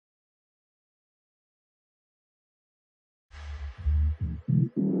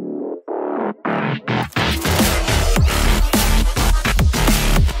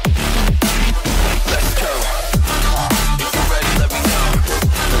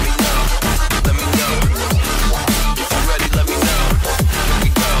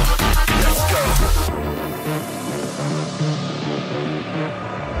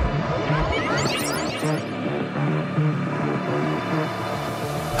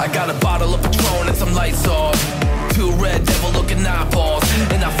I got a bottle of Patron and some lights off, two red devil looking eyeballs,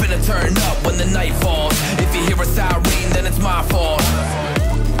 and I finna turn up when the night falls. If you hear a siren, then it's my fault.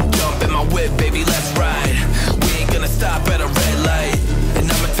 Jump in my whip, baby, let's ride. We ain't gonna stop at a red light, and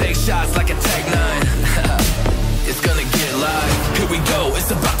I'ma take shots like a Tech 9. It's gonna get live. Here we go, it's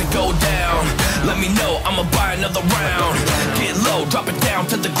about to go down. Let me know, I'ma buy another round. Get low, drop it down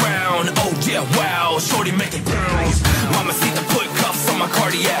to the ground. Oh yeah, wow, shorty make it bounce. Mama see the put cuffs on my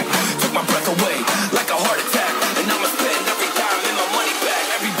cardiac. Took my breath away like a heart attack. And I'ma spend every dime and my money back.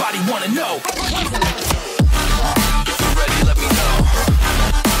 Everybody wanna know. If you're ready, let me know.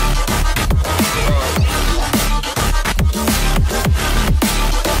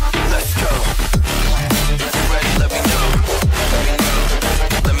 Let's go. If you're ready, let me know. Let me know.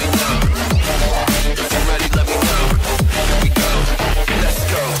 Let me know. If you're ready, let me know. Here we go. Let's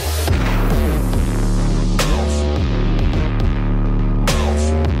go.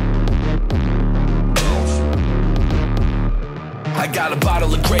 I got a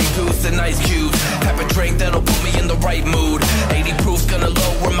bottle of Grey Goose and ice cubes. Have a drink that'll put me in the right mood. 80 proof's gonna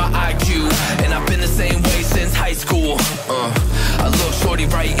lower my IQ, and I've been the same way since high school. I look shorty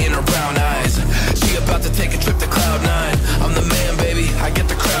right in her brown eyes. She about to take a trip to Cloud 9. I'm the man, baby, I get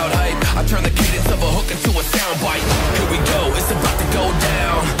the crowd hype. I turn the cadence of a hook into a soundbite. Here we go, it's about to go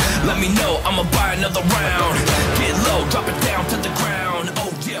down. Let me know, I'ma buy another round. Get low, drop it down to the ground.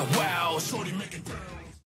 Oh yeah, wow, shorty make it